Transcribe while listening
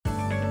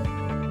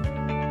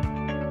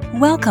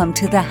Welcome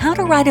to the How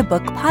to Write a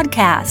Book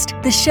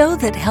podcast, the show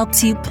that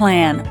helps you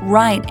plan,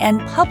 write,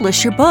 and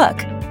publish your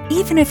book,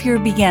 even if you're a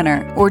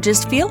beginner or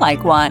just feel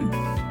like one.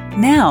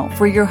 Now,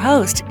 for your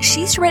host,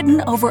 she's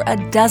written over a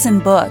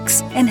dozen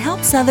books and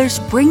helps others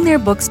bring their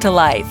books to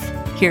life.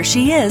 Here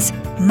she is,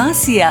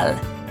 Maciel.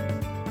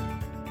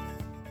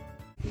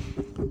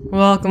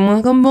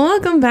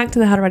 Welcome back to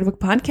the How to Write a Book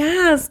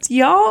podcast,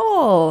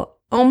 y'all.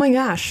 Oh my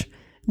gosh,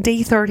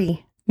 day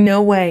 30.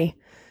 No way.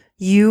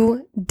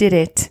 You did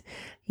it.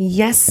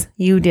 Yes,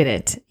 you did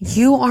it.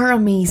 You are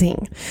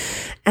amazing.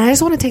 And I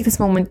just want to take this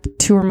moment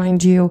to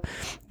remind you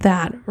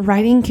that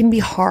writing can be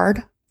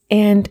hard,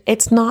 and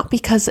it's not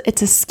because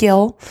it's a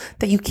skill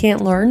that you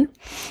can't learn.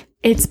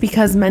 It's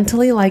because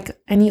mentally, like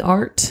any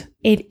art,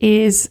 it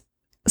is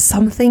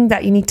something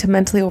that you need to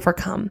mentally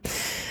overcome.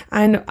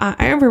 And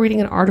I remember reading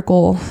an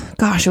article,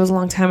 gosh, it was a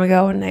long time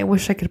ago, and I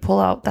wish I could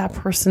pull out that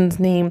person's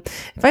name.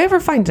 If I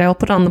ever find it, I'll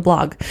put it on the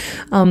blog.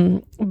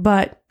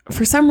 But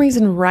for some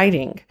reason,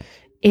 writing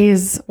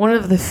is one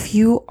of the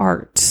few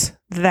arts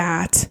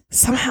that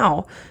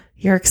somehow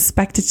you're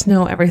expected to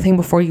know everything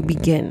before you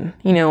begin.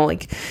 You know,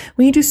 like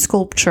when you do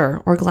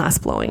sculpture or glass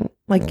blowing,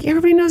 like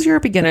everybody knows you're a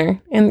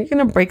beginner and you're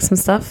going to break some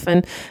stuff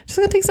and just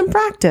going to take some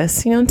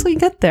practice, until you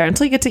get there,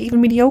 until you get to even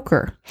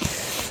mediocre.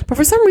 But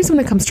for some reason,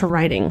 when it comes to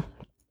writing,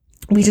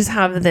 we just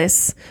have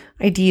this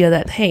idea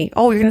that, hey,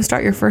 you're going to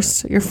start your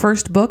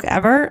first book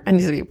ever and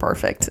needs to be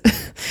perfect.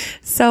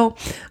 So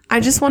I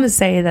just want to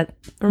say that,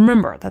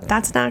 remember that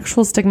that's an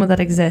actual stigma that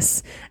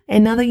exists.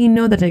 And now that you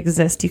know that it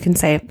exists, you can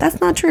say, that's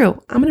not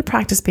true. I'm going to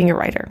practice being a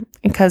writer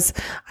because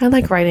I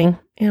like writing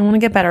and I want to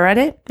get better at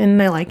it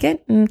and I like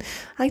it and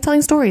I like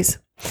telling stories.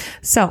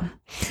 So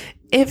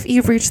if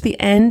you've reached the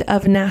end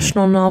of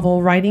National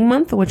Novel Writing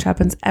Month, which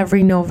happens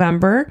every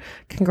November,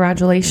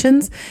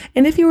 congratulations.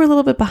 And if you were a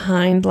little bit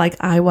behind like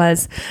I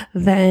was,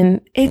 then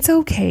it's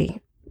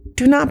okay.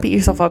 Do not beat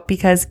yourself up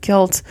because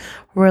guilt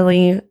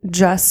really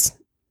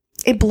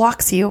it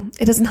blocks you.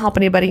 It doesn't help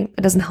anybody.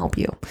 It doesn't help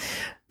you.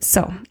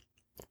 So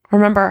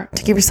remember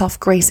to give yourself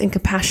grace and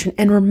compassion,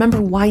 and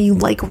remember why you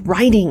like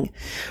writing.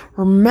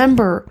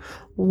 Remember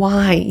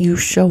why you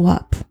show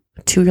up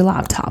to your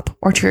laptop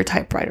or to your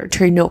typewriter,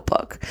 to your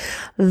notebook.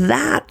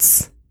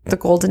 That's the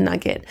golden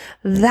nugget.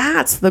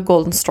 That's the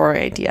golden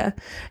story idea.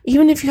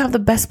 Even if you have the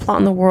best plot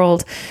in the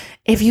world,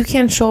 if you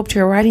can't show up to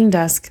your writing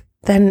desk,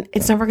 then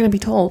it's never going to be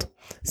told.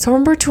 So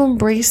remember to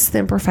embrace the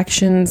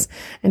imperfections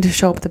and to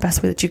show up the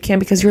best way that you can,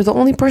 because you're the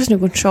only person who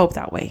can show up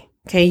that way.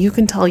 Okay. You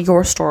can tell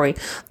your story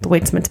the way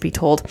it's meant to be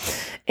told.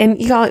 And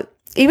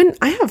even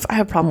I have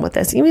a problem with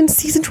this. Even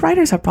seasoned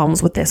writers have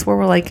problems with this, where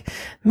we're like,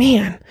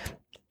 man,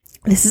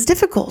 this is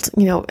difficult.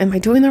 Am I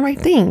doing the right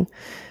thing?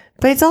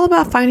 But it's all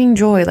about finding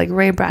joy, like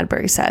Ray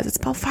Bradbury says. It's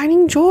about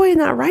finding joy in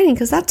that writing,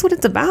 because that's what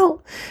it's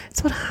about.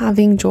 It's about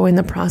having joy in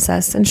the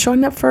process and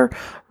showing up for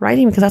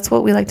writing, because that's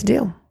what we like to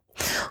do.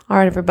 All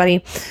right,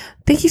 everybody.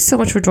 Thank you so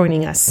much for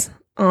joining us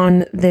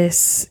on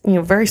this,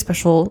 very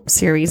special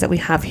series that we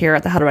have here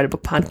at the How to Write a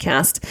Book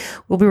podcast.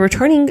 We'll be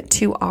returning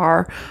to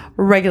our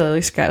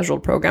regularly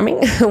scheduled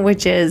programming,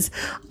 which is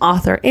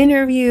author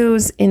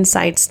interviews,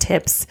 insights,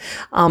 tips,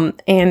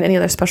 and any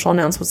other special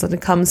announcements when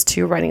it comes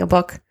to writing a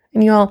book.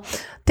 And you all,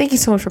 thank you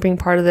so much for being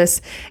part of this.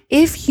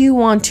 If you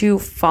want to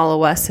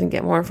follow us and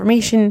get more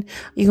information,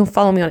 you can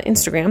follow me on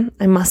Instagram.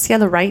 I'm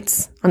Maciel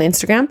Writes on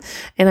Instagram.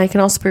 And I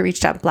can also be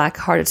reached at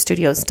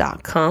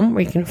blackheartedstudios.com,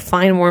 where you can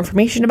find more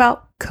information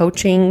about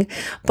coaching,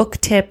 book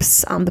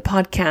tips, the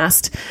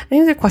podcast,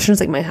 any other questions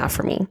that you might have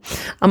for me.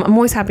 I'm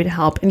always happy to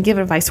help and give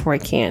advice where I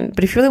can.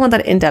 But if you really want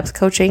that in-depth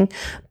coaching,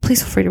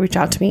 please feel free to reach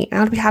out to me.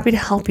 I'll be happy to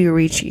help you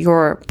reach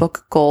your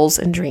book goals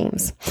and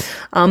dreams.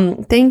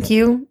 Thank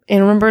you.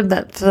 And remember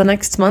that for the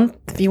next month,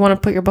 if you want to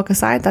put your book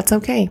aside, that's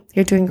okay.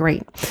 You're doing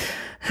great.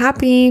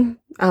 Happy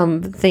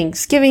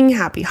Thanksgiving,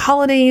 happy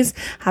holidays,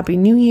 happy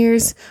New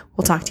Year's.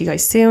 We'll talk to you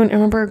guys soon. And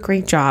remember,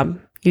 great job.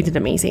 You did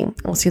amazing.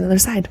 We'll see you on the other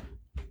side.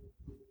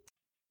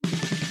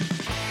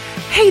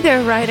 Hey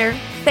there, writer.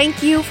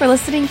 Thank you for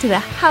listening to the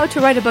How to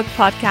Write a Book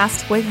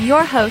podcast with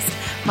your host,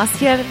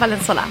 Maciel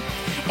Valenzuela.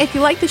 If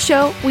you like the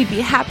show, we'd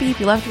be happy if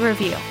you left a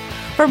review.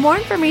 For more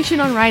information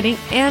on writing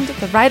and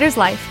the writer's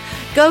life,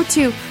 go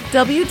to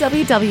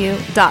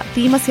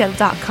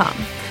www.themaciel.com.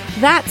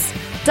 That's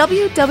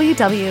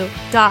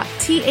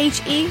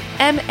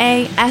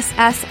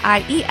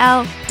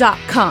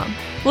www.themassiel.com.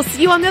 We'll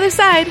see you on the other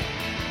side.